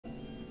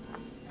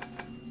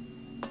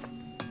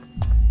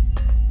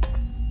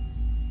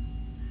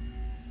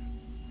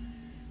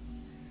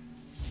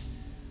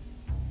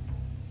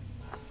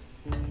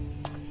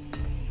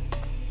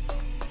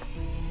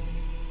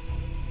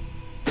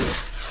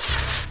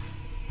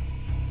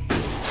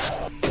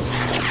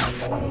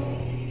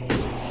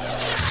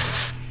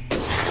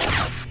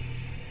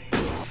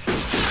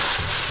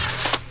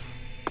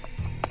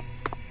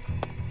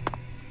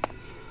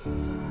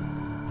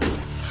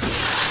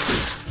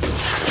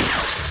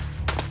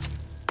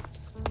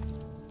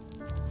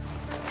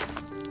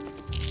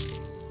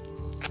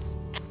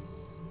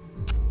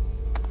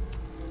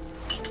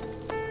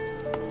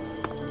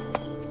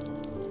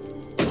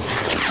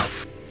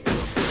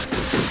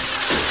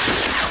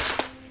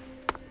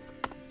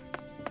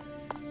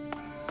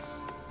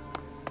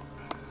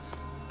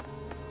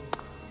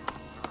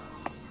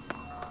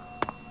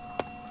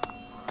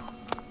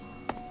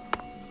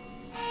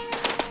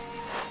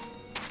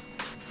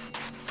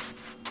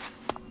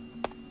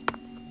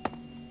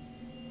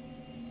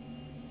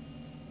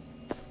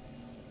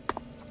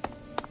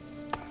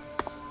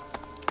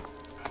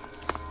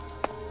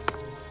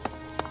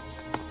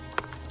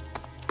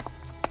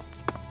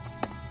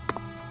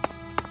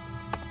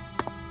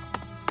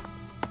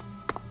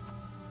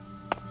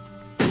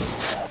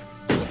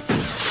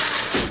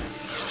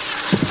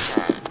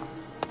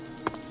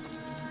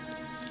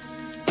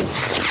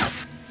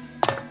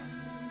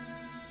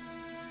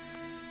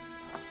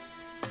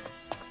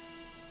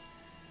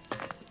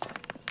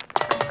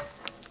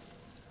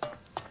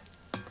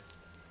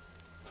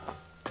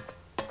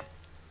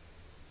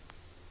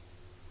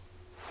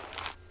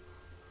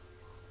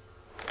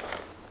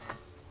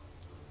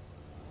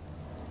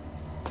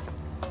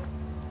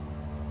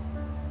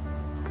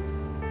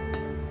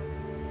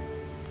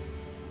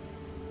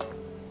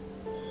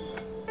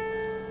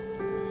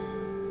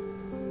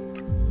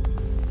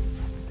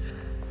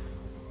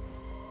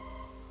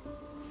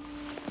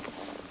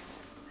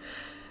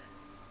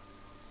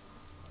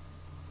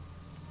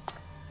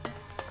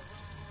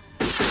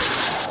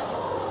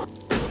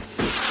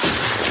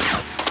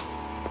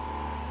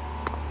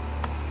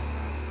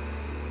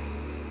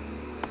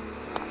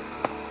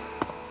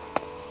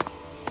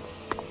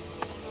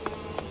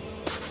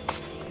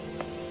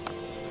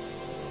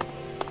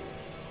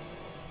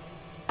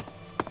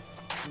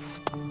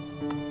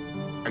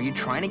Are you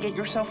trying to get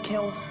yourself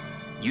killed?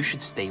 You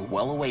should stay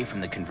well away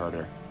from the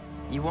converter.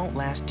 You won't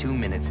last 2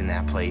 minutes in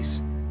that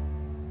place.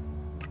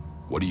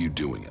 What are you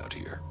doing out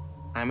here?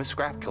 I'm a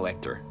scrap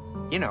collector.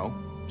 You know,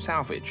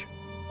 salvage.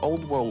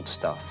 Old world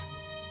stuff.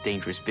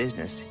 Dangerous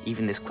business,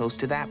 even this close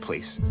to that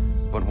place.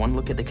 But one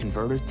look at the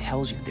converter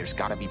tells you there's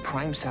gotta be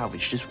prime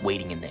salvage just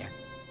waiting in there.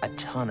 A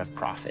ton of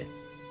profit.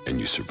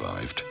 And you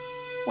survived?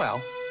 Well,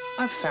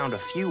 I've found a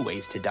few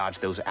ways to dodge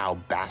those owl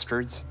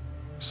bastards.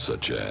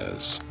 Such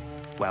as?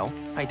 Well,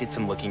 I did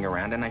some looking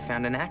around and I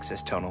found an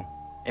access tunnel.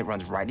 It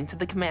runs right into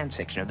the command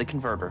section of the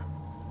converter.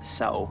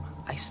 So,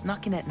 I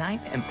snuck in at night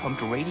and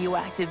pumped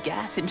radioactive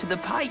gas into the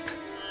pipe.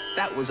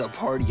 That was a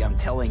party, I'm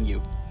telling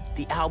you.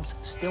 The Albs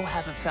still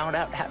haven't found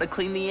out how to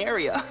clean the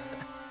area.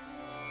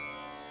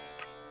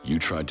 You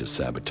tried to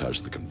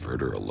sabotage the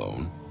converter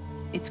alone?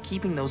 It's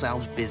keeping those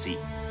Albs busy.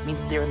 Means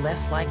they're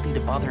less likely to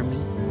bother me.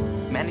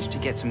 Managed to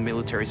get some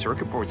military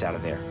circuit boards out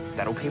of there.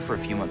 That'll pay for a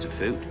few months of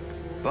food.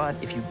 But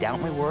if you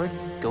doubt my word,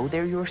 go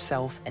there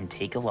yourself and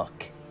take a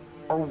look.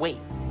 Or wait,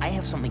 I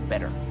have something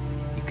better.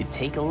 You could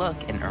take a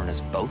look and earn us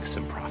both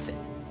some profit.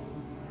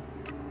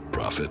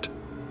 Profit?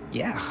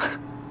 Yeah.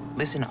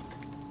 Listen up.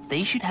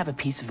 They should have a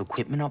piece of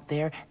equipment up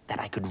there that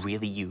I could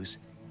really use.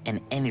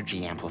 An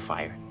energy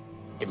amplifier.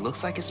 It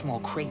looks like a small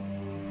crate.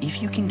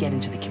 If you can get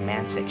into the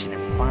command section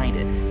and find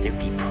it, there'd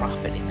be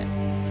profit in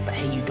it. But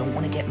hey, you don't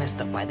want to get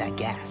messed up by that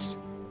gas.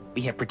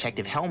 We have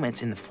protective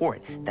helmets in the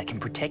fort that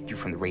can protect you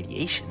from the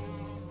radiation.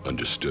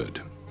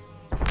 Understood.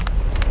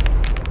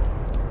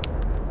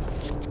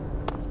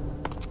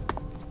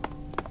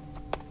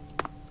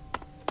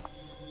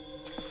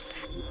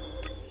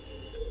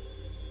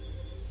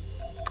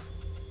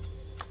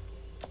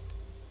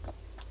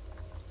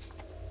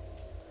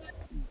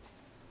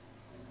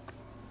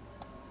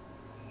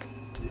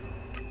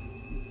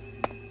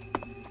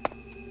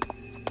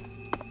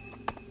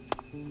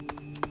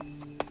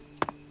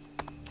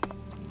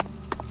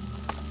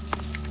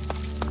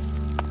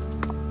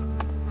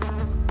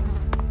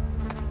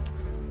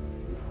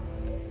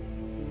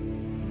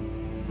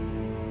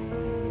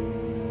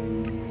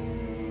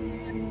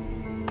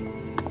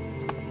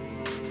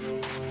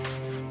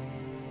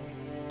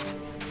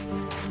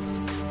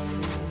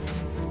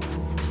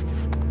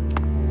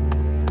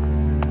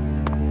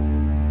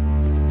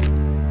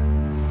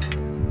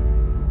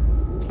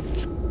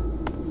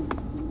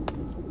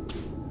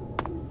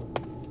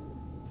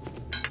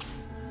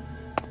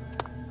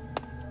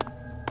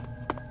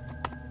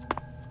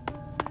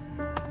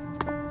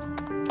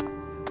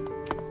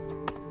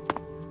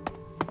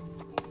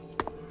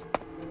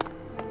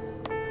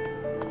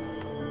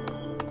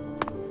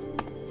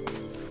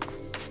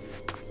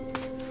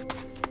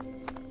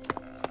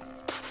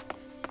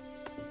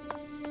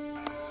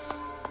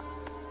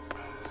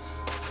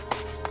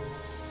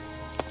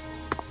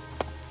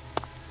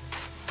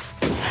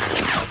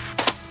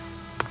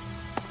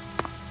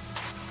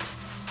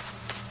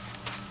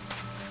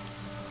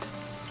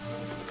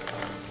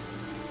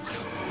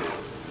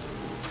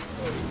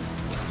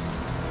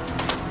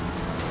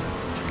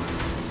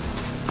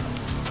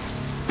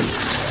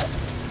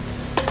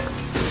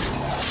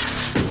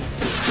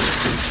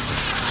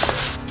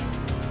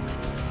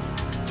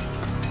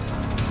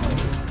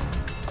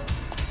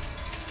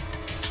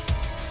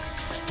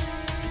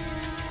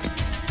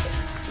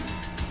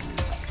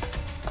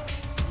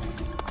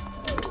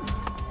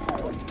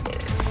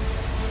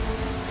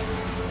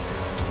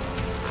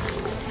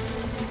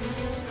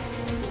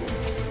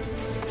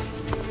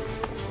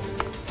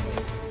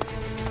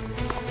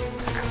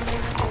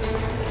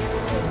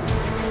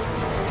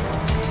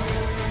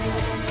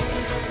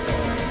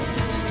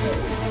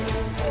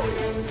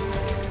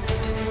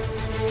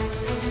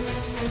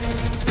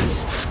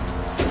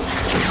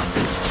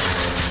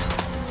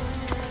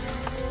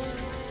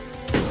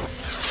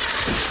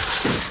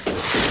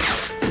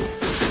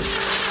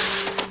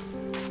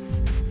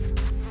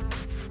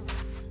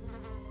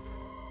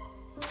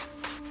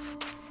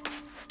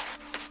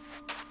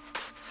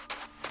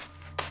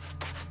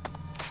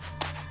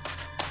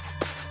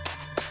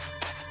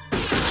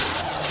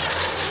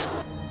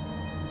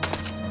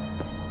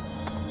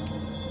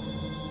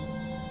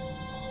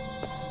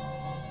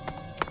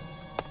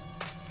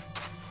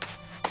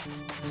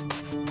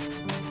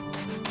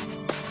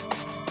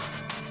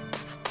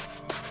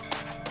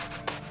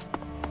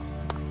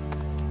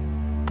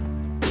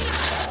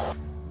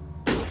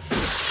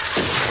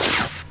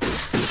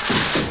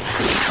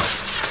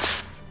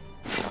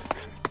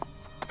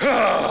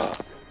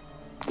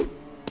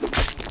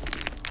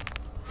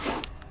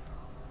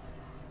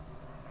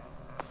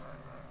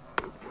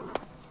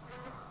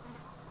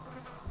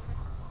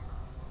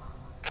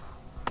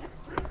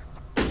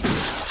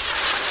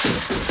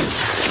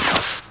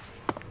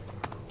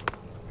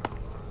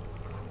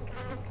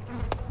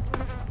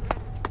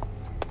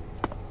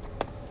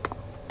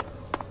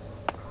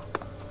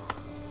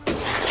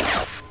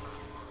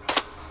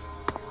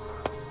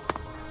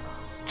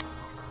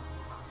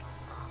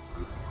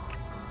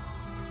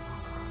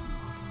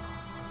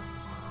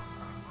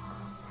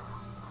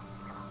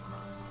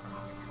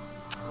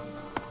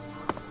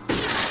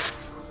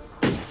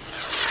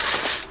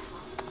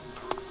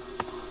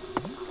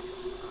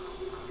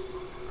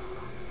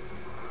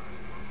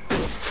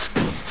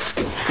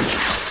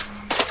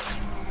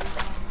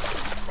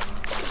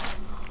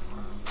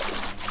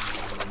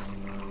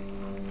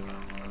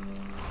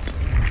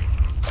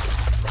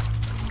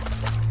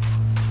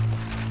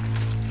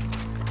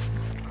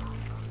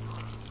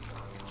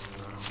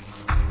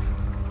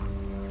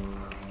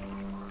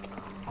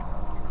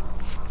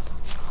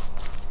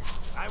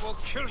 will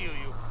kill you,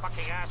 you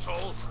fucking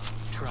asshole!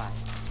 Try.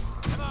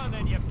 Come on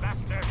then, you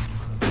bastard!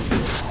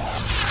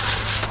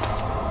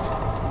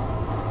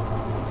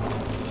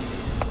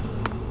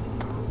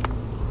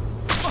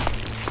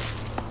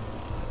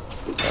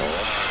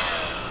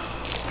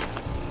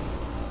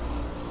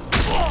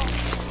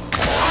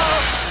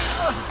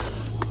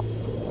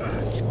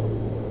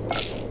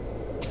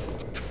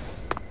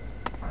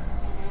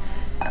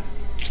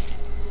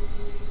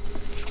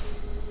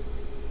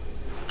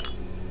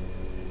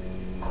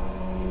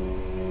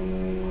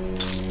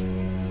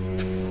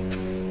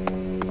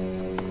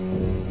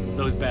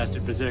 Those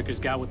bastard berserkers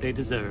got what they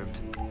deserved.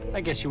 I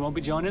guess you won't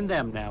be joining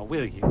them now,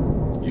 will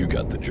you? You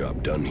got the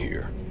job done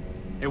here.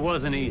 It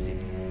wasn't easy.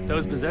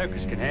 Those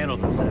berserkers can handle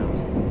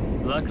themselves.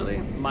 Luckily,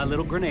 my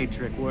little grenade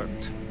trick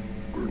worked.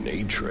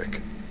 Grenade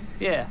trick?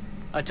 Yeah,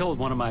 I told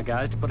one of my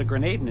guys to put a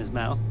grenade in his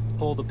mouth,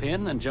 pull the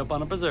pin, and jump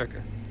on a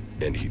berserker.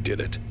 And he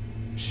did it.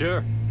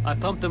 Sure, I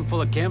pumped him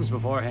full of chems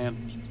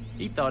beforehand.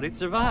 He thought he'd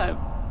survive.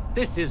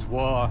 This is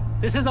war.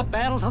 This is a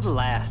battle to the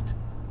last.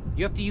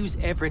 You have to use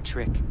every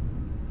trick.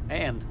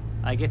 And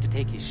I get to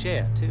take his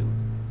share, too.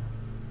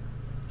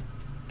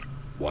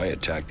 Why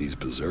attack these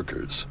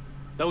berserkers?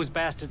 Those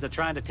bastards are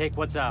trying to take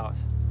what's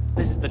ours.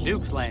 This is the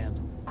Duke's land.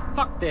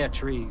 Fuck their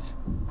trees.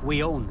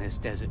 We own this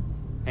desert.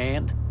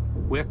 And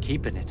we're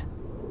keeping it.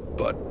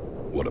 But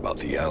what about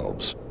the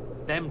elves?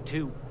 Them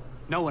too.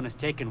 No one has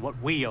taken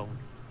what we own.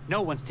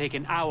 No one's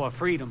taken our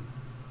freedom.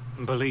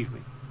 Believe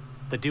me,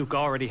 the Duke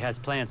already has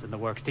plans in the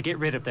works to get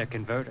rid of their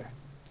converter.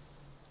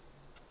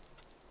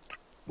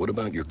 What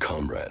about your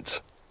comrades?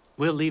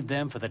 We'll leave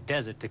them for the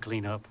desert to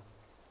clean up.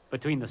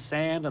 Between the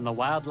sand and the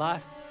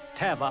wildlife,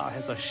 Tavar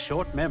has a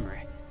short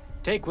memory.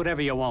 Take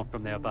whatever you want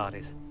from their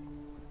bodies.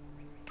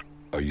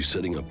 Are you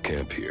setting up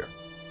camp here?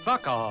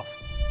 Fuck off.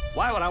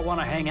 Why would I want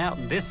to hang out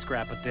in this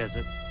scrap of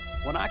desert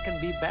when I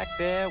can be back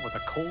there with a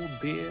cold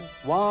beer,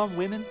 warm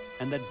women,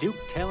 and the Duke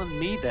telling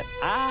me that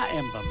I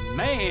am the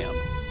man?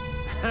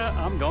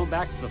 I'm going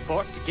back to the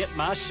fort to get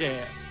my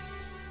share.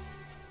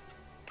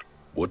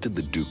 What did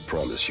the Duke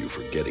promise you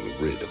for getting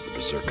rid of the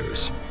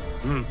berserkers?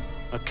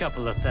 A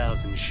couple of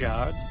thousand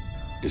shards.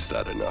 Is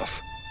that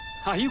enough?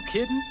 Are you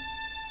kidding?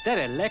 That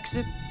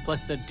ELEX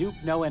plus the Duke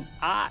knowing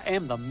I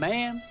am the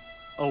man?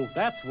 Oh,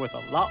 that's worth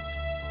a lot.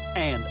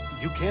 And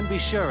you can be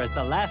sure as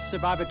the last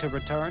survivor to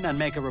return and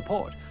make a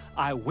report,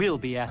 I will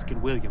be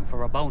asking William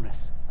for a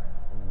bonus.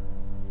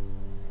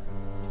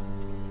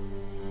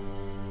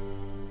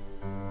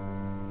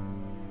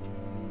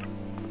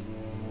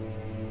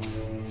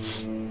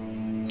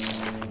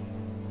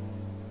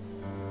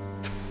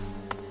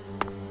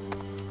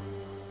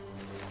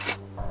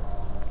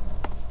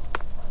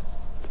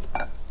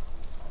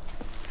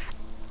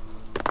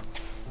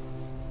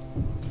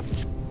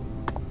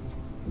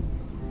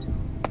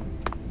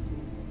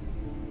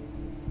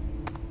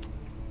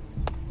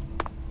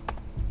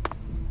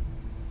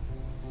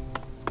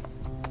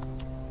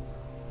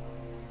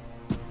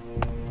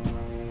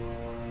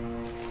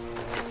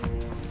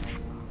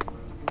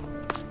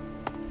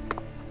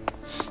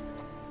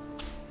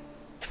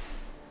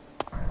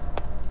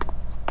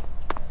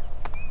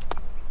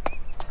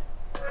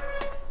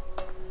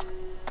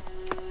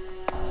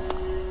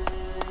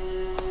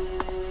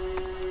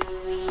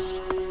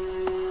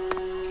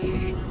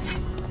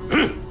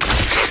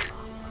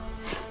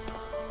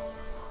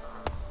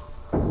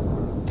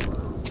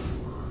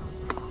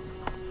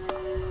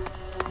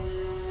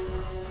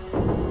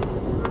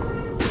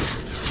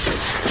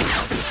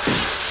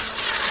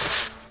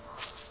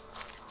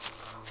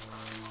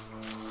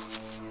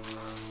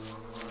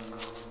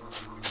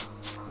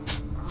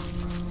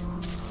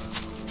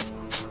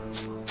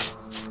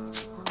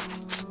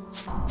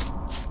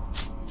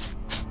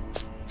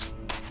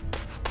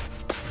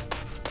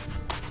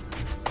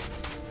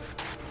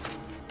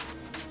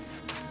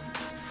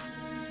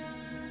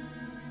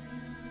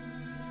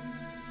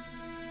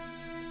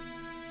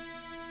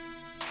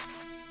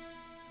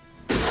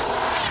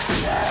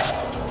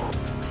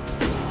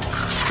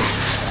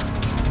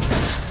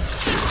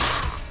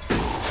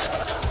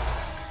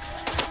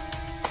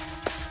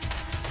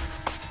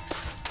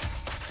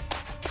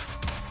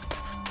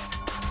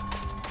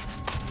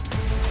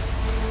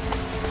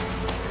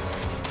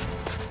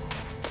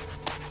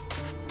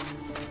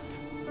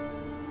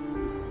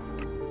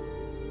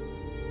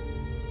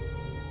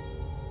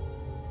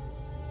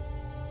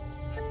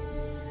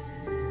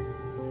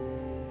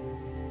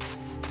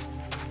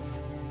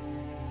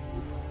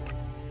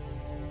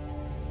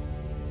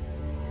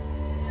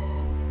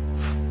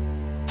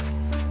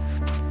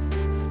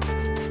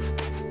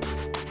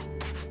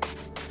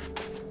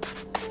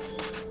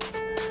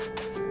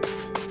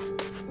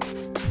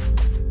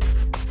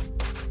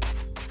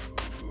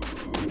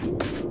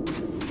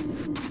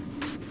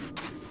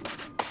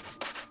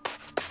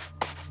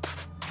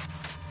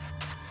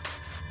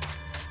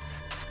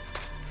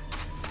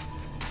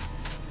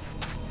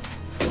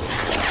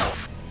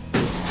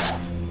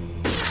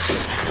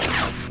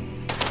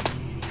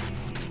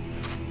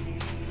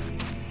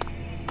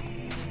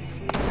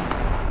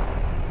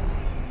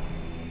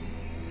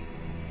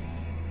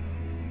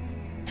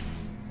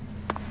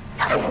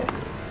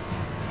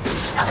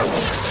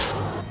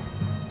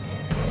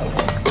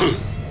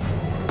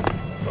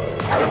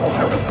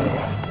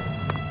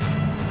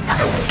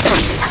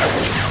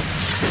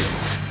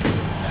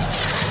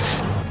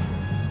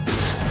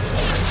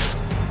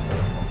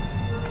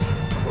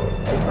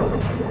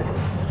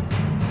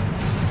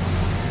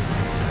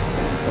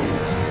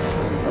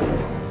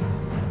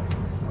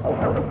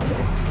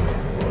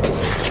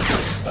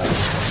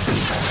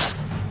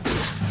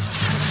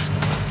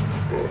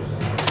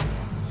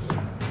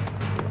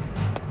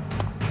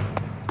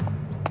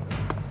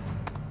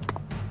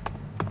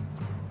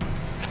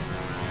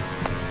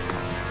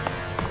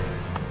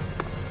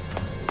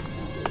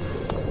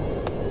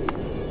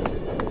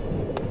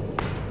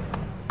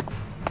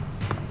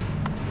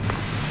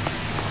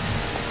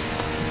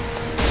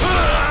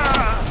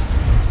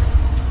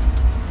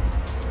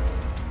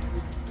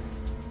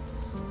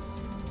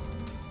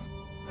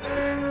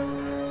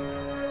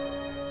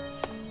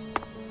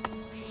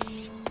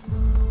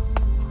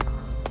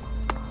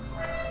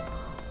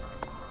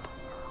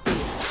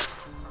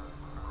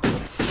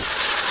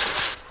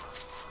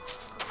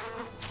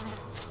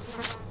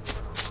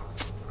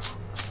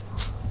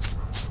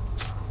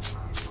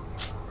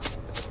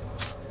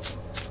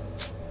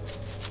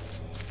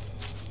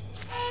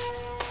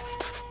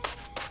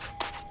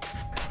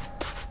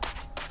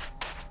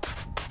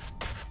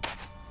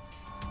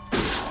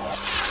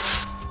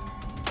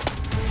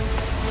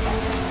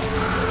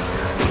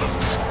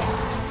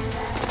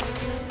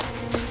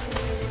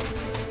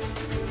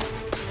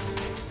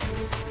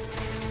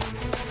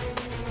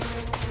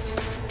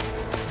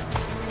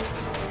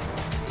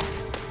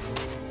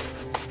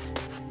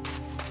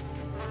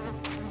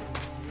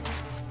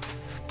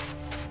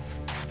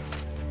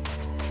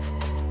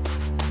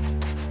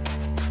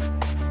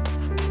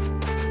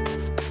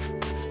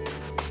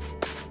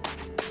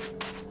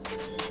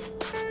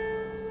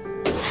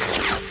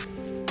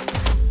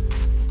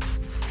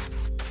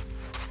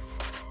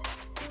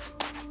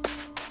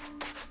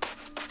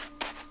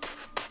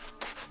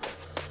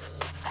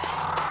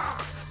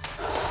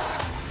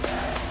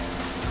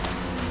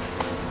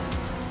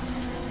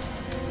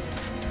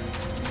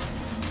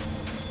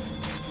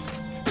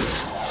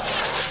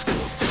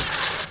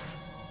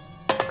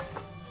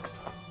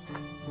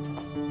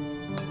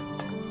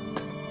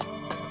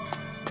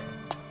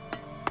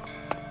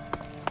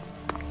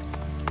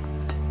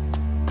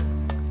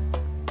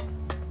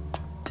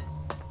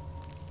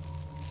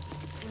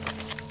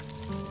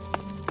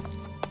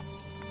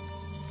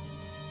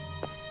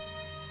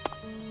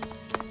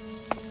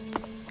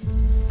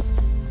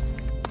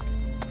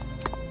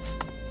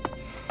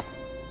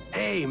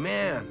 Hey,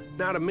 man,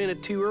 not a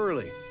minute too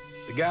early.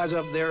 The guys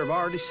up there have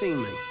already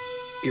seen me.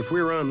 If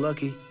we're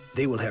unlucky,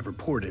 they will have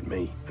reported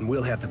me, and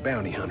we'll have the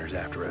bounty hunters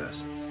after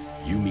us.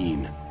 You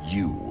mean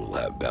you will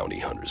have bounty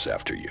hunters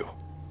after you?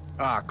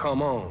 Ah,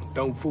 come on,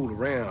 don't fool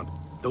around.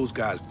 Those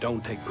guys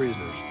don't take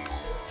prisoners.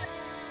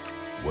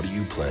 What are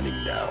you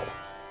planning now?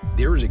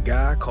 There's a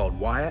guy called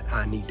Wyatt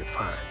I need to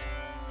find.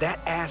 That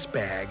ass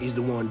bag is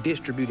the one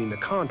distributing the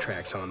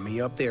contracts on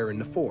me up there in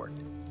the fort.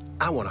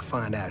 I want to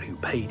find out who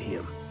paid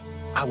him.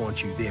 I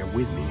want you there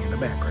with me in the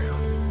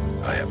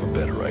background. I have a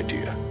better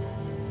idea.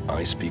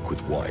 I speak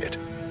with Wyatt,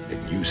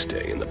 and you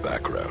stay in the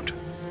background.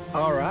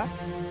 All right.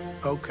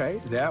 Okay,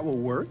 that will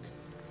work.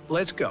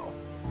 Let's go.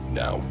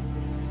 Now?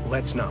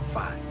 Let's not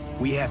fight.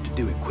 We have to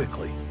do it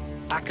quickly.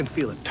 I can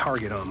feel a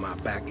target on my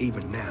back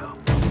even now.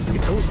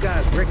 If those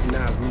guys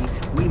recognize me,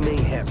 we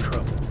may have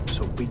trouble,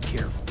 so be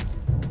careful.